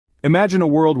Imagine a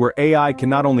world where AI can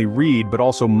not only read but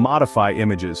also modify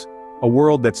images, a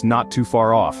world that's not too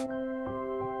far off.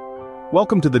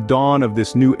 Welcome to the dawn of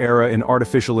this new era in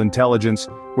artificial intelligence,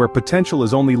 where potential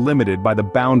is only limited by the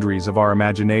boundaries of our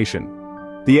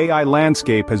imagination. The AI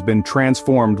landscape has been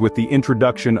transformed with the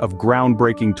introduction of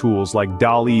groundbreaking tools like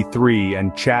DALL-E 3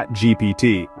 and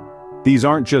chatgpt. These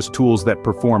aren't just tools that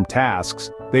perform tasks,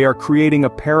 they are creating a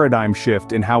paradigm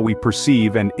shift in how we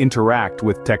perceive and interact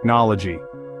with technology.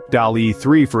 DALL-E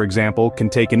 3, for example, can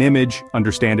take an image,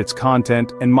 understand its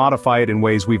content, and modify it in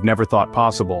ways we've never thought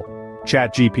possible.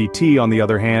 ChatGPT, on the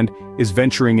other hand, is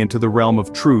venturing into the realm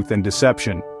of truth and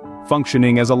deception,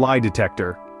 functioning as a lie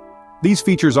detector. These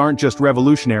features aren't just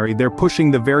revolutionary, they're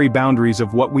pushing the very boundaries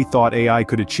of what we thought AI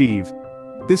could achieve.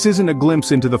 This isn't a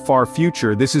glimpse into the far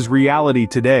future, this is reality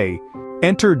today.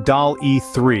 Enter DALL-E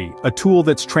 3, a tool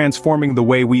that's transforming the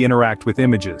way we interact with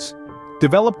images.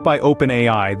 Developed by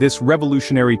OpenAI, this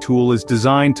revolutionary tool is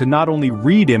designed to not only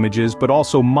read images but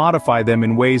also modify them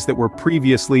in ways that were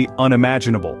previously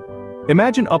unimaginable.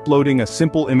 Imagine uploading a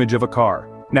simple image of a car.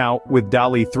 Now, with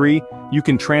DALL-E 3, you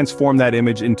can transform that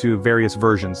image into various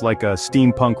versions, like a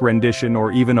steampunk rendition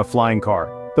or even a flying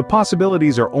car. The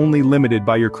possibilities are only limited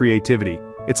by your creativity.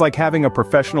 It's like having a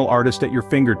professional artist at your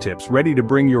fingertips, ready to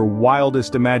bring your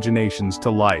wildest imaginations to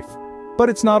life. But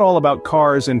it's not all about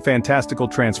cars and fantastical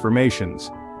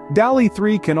transformations. DALL-E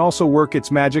 3 can also work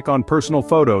its magic on personal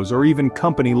photos or even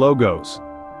company logos.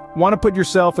 Want to put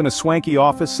yourself in a swanky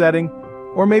office setting?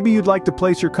 Or maybe you'd like to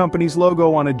place your company's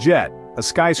logo on a jet, a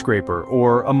skyscraper,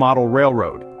 or a model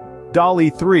railroad. DALL-E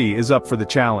 3 is up for the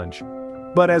challenge.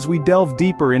 But as we delve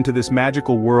deeper into this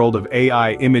magical world of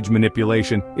AI image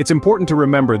manipulation, it's important to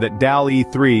remember that DALL-E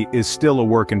 3 is still a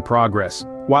work in progress.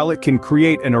 While it can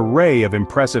create an array of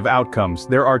impressive outcomes,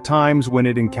 there are times when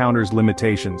it encounters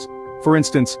limitations. For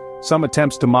instance, some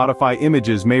attempts to modify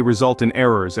images may result in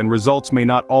errors, and results may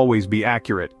not always be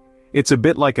accurate. It's a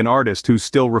bit like an artist who's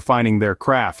still refining their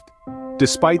craft.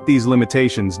 Despite these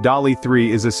limitations, DALL-E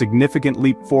 3 is a significant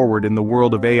leap forward in the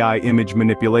world of AI image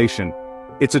manipulation.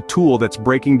 It's a tool that's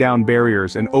breaking down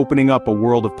barriers and opening up a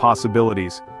world of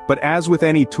possibilities. But as with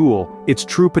any tool, its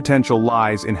true potential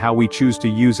lies in how we choose to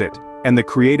use it, and the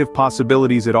creative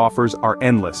possibilities it offers are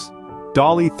endless.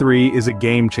 DALL-E 3 is a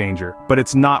game changer, but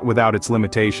it's not without its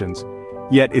limitations.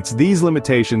 Yet it's these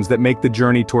limitations that make the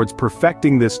journey towards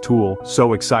perfecting this tool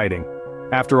so exciting.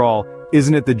 After all,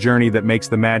 isn't it the journey that makes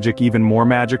the magic even more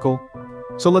magical?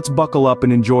 So let's buckle up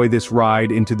and enjoy this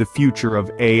ride into the future of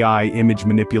AI image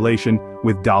manipulation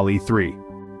with DALL-E 3.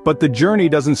 But the journey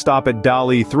doesn't stop at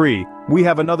DALL-E 3, we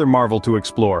have another marvel to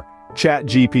explore,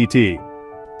 chatgpt.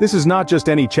 This is not just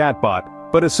any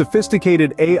chatbot, but a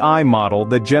sophisticated AI model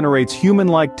that generates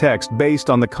human-like text based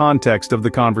on the context of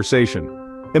the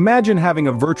conversation. Imagine having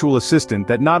a virtual assistant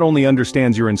that not only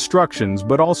understands your instructions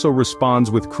but also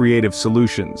responds with creative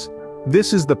solutions.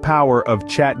 This is the power of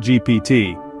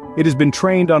chatgpt. It has been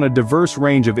trained on a diverse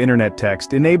range of internet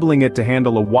text, enabling it to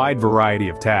handle a wide variety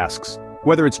of tasks.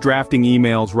 Whether it's drafting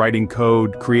emails, writing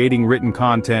code, creating written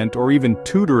content, or even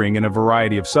tutoring in a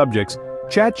variety of subjects,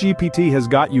 ChatGPT has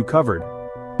got you covered.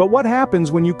 But what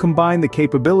happens when you combine the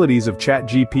capabilities of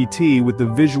ChatGPT with the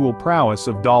visual prowess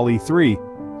of DALL-E 3?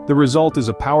 The result is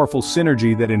a powerful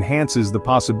synergy that enhances the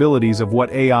possibilities of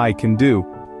what AI can do.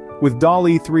 With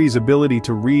DALL-E 3's ability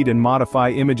to read and modify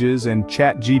images and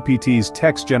ChatGPT's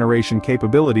text generation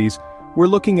capabilities, we're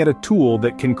looking at a tool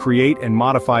that can create and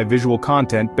modify visual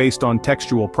content based on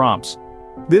textual prompts.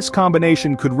 This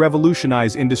combination could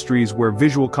revolutionize industries where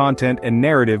visual content and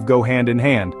narrative go hand in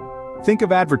hand. Think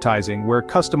of advertising, where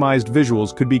customized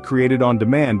visuals could be created on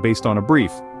demand based on a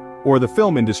brief. Or the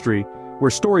film industry,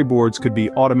 where storyboards could be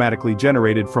automatically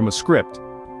generated from a script.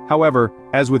 However,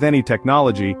 as with any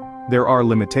technology, there are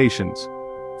limitations.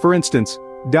 For instance,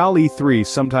 DALL-E 3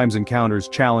 sometimes encounters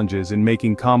challenges in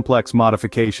making complex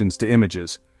modifications to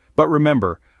images. But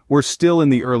remember, we're still in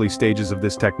the early stages of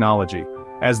this technology.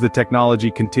 As the technology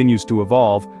continues to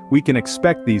evolve, we can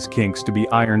expect these kinks to be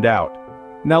ironed out.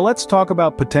 Now let's talk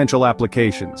about potential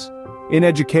applications. In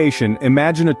education,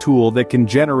 imagine a tool that can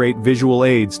generate visual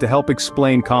aids to help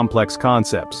explain complex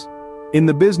concepts. In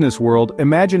the business world,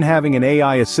 imagine having an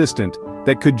AI assistant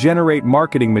that could generate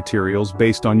marketing materials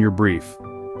based on your brief.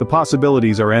 The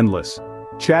possibilities are endless.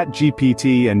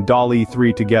 ChatGPT and DALL-E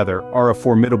 3 together are a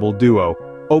formidable duo,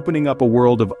 opening up a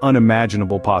world of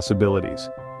unimaginable possibilities.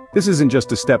 This isn't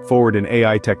just a step forward in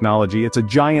AI technology, it's a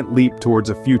giant leap towards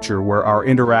a future where our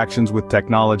interactions with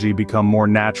technology become more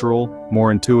natural,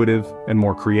 more intuitive, and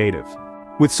more creative.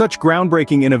 With such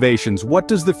groundbreaking innovations, what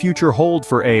does the future hold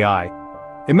for AI?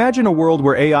 Imagine a world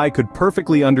where AI could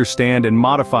perfectly understand and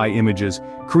modify images,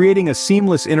 creating a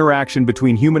seamless interaction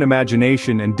between human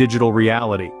imagination and digital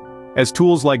reality. As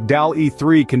tools like DALL-E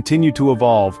 3 continue to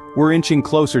evolve, we're inching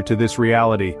closer to this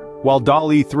reality. While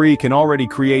DALL-E 3 can already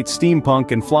create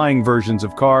steampunk and flying versions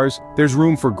of cars, there's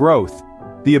room for growth.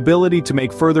 The ability to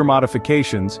make further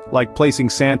modifications, like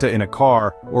placing Santa in a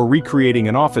car or recreating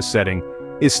an office setting,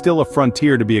 is still a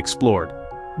frontier to be explored.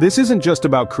 This isn't just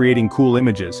about creating cool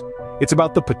images. It's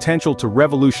about the potential to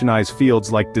revolutionize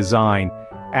fields like design,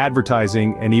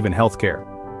 advertising, and even healthcare.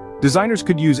 Designers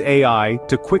could use AI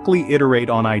to quickly iterate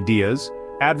on ideas,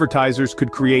 advertisers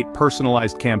could create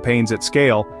personalized campaigns at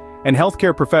scale, and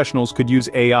healthcare professionals could use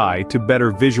AI to better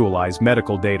visualize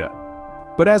medical data.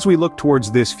 But as we look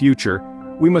towards this future,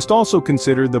 we must also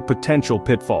consider the potential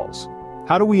pitfalls.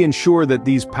 How do we ensure that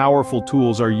these powerful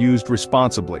tools are used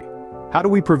responsibly? How do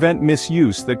we prevent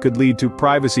misuse that could lead to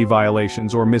privacy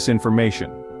violations or misinformation?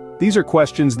 These are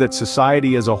questions that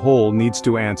society as a whole needs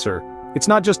to answer. It's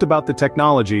not just about the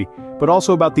technology, but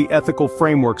also about the ethical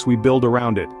frameworks we build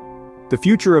around it. The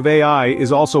future of AI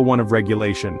is also one of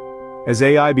regulation. As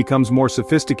AI becomes more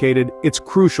sophisticated, it's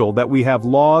crucial that we have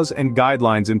laws and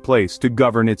guidelines in place to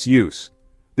govern its use.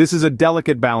 This is a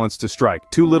delicate balance to strike.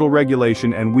 Too little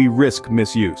regulation and we risk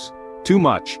misuse. Too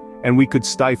much, and we could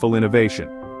stifle innovation.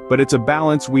 But it's a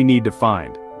balance we need to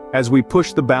find. As we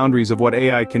push the boundaries of what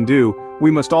AI can do, we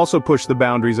must also push the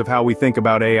boundaries of how we think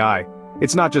about AI.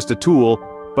 It's not just a tool,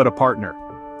 but a partner.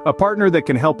 A partner that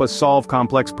can help us solve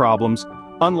complex problems,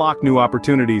 unlock new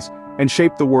opportunities, and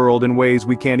shape the world in ways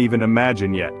we can't even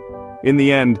imagine yet. In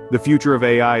the end, the future of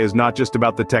AI is not just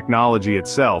about the technology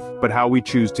itself, but how we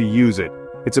choose to use it.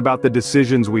 It's about the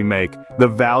decisions we make, the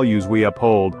values we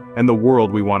uphold, and the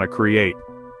world we want to create.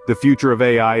 The future of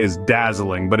AI is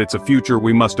dazzling, but it's a future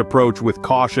we must approach with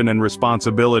caution and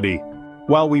responsibility.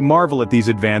 While we marvel at these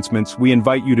advancements, we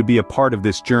invite you to be a part of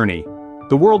this journey.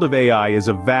 The world of AI is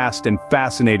a vast and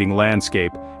fascinating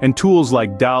landscape, and tools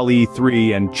like DALL-E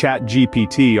 3 and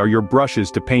chatgpt are your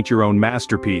brushes to paint your own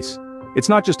masterpiece. It's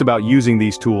not just about using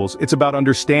these tools, it's about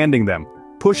understanding them,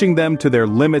 pushing them to their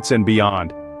limits and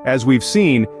beyond. As we've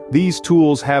seen, these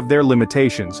tools have their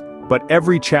limitations, but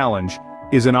every challenge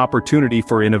is an opportunity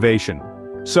for innovation.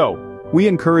 So, we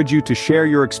encourage you to share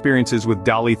your experiences with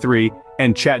DALL-E 3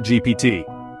 and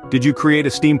chatgpt. Did you create a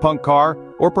steampunk car,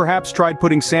 or perhaps tried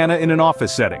putting Santa in an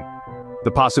office setting?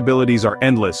 The possibilities are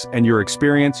endless, and your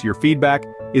experience, your feedback,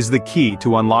 is the key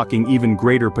to unlocking even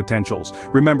greater potentials.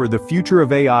 Remember, the future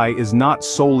of AI is not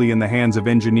solely in the hands of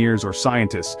engineers or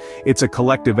scientists. It's a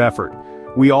collective effort.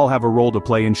 We all have a role to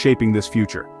play in shaping this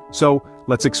future. So,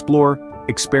 let's explore,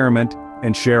 experiment,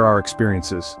 and share our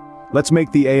experiences. Let's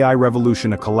make the AI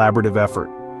revolution a collaborative effort.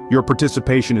 Your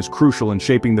participation is crucial in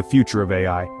shaping the future of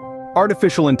AI.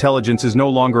 Artificial intelligence is no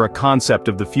longer a concept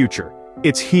of the future.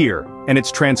 It's here, and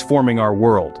it's transforming our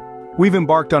world. We've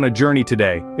embarked on a journey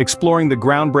today, exploring the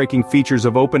groundbreaking features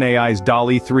of OpenAI's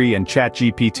DALL-E 3 and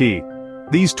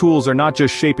chatgpt. These tools are not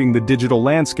just shaping the digital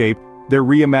landscape, they're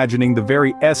reimagining the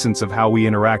very essence of how we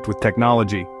interact with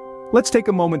technology. Let's take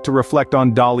a moment to reflect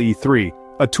on DALL-E 3,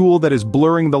 a tool that is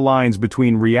blurring the lines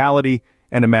between reality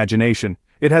and imagination.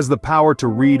 It has the power to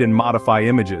read and modify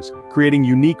images, creating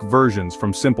unique versions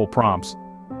from simple prompts.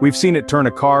 We've seen it turn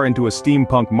a car into a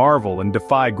steampunk marvel and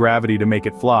defy gravity to make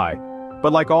it fly.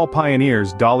 But like all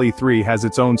pioneers, DALL-E 3 has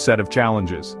its own set of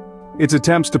challenges. Its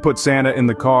attempts to put Santa in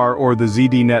the car or the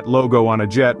ZDNet logo on a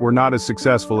jet were not as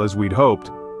successful as we'd hoped.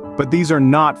 But these are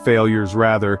not failures,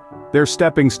 rather, they're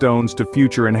stepping stones to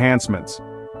future enhancements.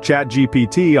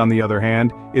 ChatGPT, on the other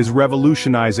hand, is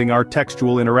revolutionizing our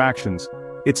textual interactions.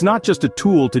 It's not just a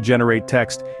tool to generate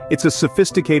text, it's a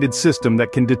sophisticated system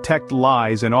that can detect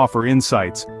lies and offer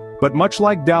insights. But much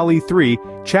like DALL-E 3,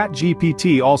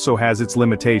 ChatGPT also has its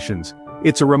limitations.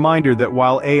 It's a reminder that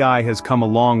while AI has come a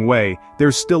long way,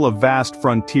 there's still a vast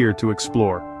frontier to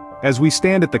explore. As we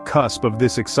stand at the cusp of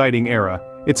this exciting era,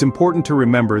 it's important to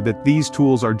remember that these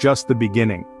tools are just the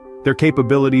beginning. Their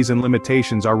capabilities and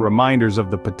limitations are reminders of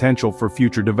the potential for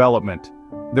future development.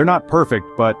 They're not perfect,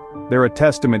 but they're a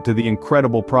testament to the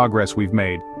incredible progress we've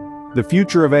made. The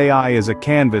future of AI is a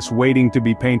canvas waiting to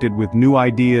be painted with new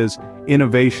ideas,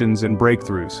 innovations, and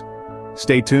breakthroughs.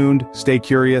 Stay tuned, stay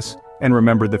curious, and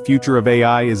remember, the future of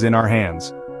AI is in our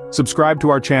hands. Subscribe to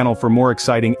our channel for more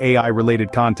exciting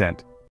AI-related content.